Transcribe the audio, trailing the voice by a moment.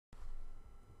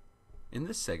In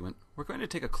this segment, we're going to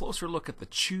take a closer look at the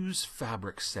Choose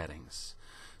Fabric settings.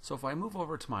 So if I move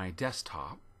over to my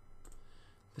desktop,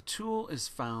 the tool is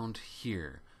found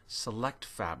here, Select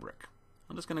Fabric.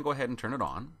 I'm just going to go ahead and turn it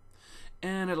on,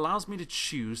 and it allows me to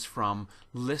choose from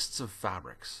lists of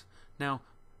fabrics. Now,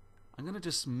 I'm going to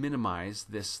just minimize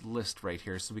this list right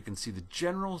here so we can see the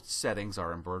general settings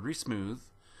are Embroidery Smooth,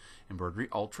 Embroidery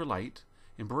Ultra Light,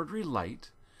 Embroidery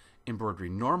Light, Embroidery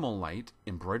Normal Light,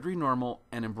 Embroidery Normal,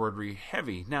 and Embroidery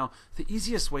Heavy. Now, the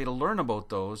easiest way to learn about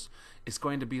those is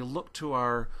going to be look to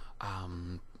our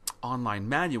online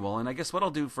manual, and I guess what I'll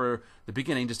do for the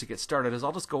beginning just to get started is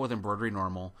I'll just go with Embroidery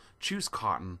Normal, choose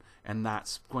Cotton, and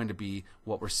that's going to be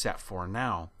what we're set for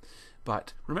now.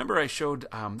 But remember I showed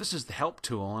this is the Help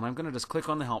tool, and I'm going to just click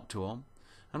on the Help tool.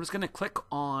 I'm just going to click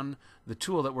on the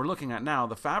tool that we're looking at now,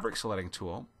 the Fabric Selecting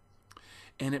tool,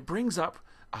 and it brings up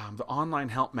the online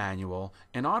help manual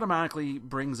and automatically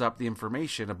brings up the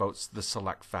information about the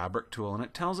Select Fabric tool, and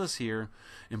it tells us here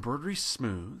Embroidery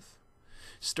Smooth,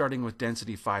 starting with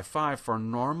density 5.5 for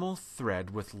normal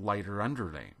thread with lighter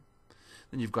underlay.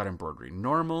 Then you've got Embroidery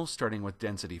Normal, starting with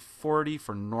density 40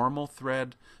 for normal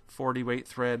thread, 40 weight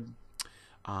thread.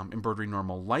 Embroidery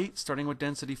Normal Light, starting with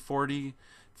density 40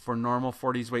 for normal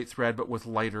 40s weight thread, but with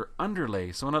lighter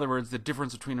underlay. So in other words, the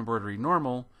difference between Embroidery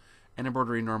Normal and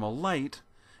Embroidery Normal Light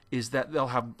is that they'll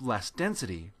have less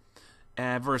density,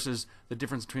 versus the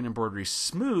difference between Embroidery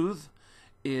Smooth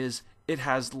is it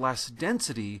has less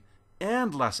density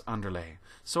and less underlay.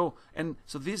 So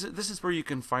this is where you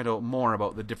can find out more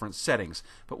about the different settings.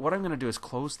 But what I'm going to do is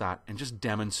close that and just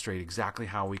demonstrate exactly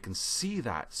how we can see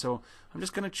that. So I'm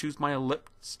just going to choose my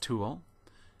ellipse tool,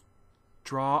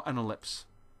 draw an ellipse,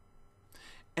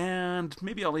 and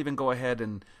maybe I'll even go ahead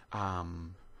and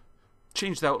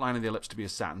change the outline of the ellipse to be a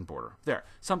satin border. There,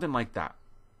 something like that.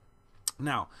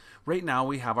 Now, right now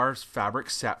we have our fabric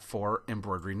set for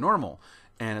Embroidery Normal,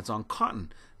 and it's on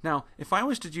cotton. Now, if I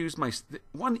was to use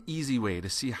one easy way to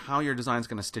see how your design is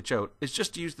going to stitch out is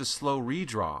just to use the slow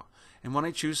redraw. And when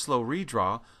I choose slow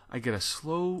redraw, I get a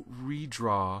slow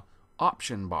redraw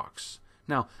option box.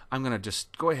 Now, I'm going to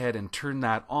just go ahead and turn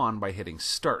that on by hitting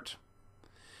start.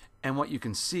 And what you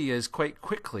can see is quite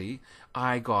quickly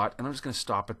I got, and I'm just going to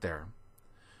stop it there.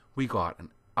 We got an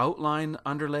outline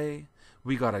underlay.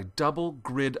 We got a double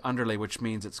grid underlay, which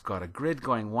means it's got a grid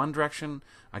going one direction,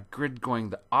 a grid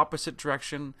going the opposite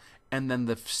direction, and then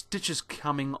the stitches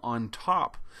coming on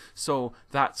top. So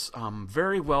that's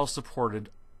very well supported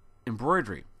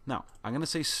embroidery. Now, I'm going to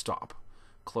say stop,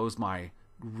 close my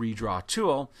redraw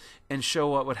tool, and show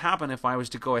what would happen if I was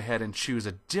to go ahead and choose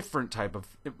a different type of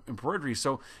embroidery.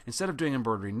 So instead of doing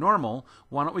Embroidery Normal,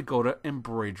 why don't we go to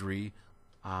Embroidery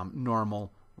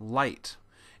Normal Light?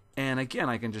 And again,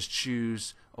 I can just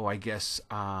choose, Embroidery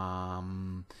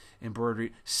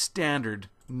Standard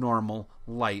Normal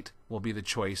Light will be the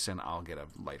choice, and I'll get a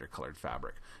lighter colored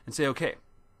fabric. And say OK.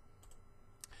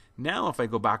 Now if I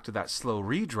go back to that slow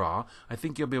redraw, I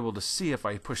think you'll be able to see if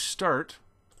I push start,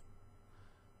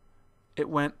 it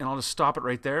went, and I'll just stop it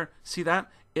right there. See that?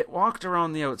 It walked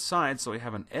around the outside, so we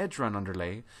have an edge run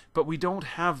underlay, but we don't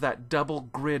have that double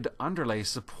grid underlay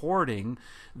supporting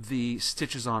the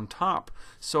stitches on top.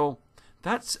 So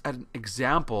that's an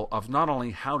example of not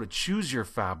only how to choose your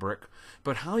fabric,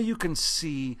 but how you can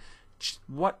see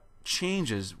what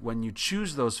changes when you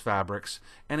choose those fabrics.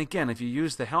 And again, if you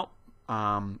use the help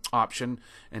option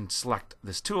and select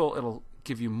this tool, it'll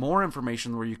give you more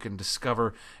information where you can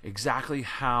discover exactly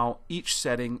how each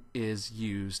setting is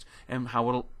used and how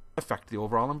it'll affect the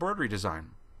overall embroidery design.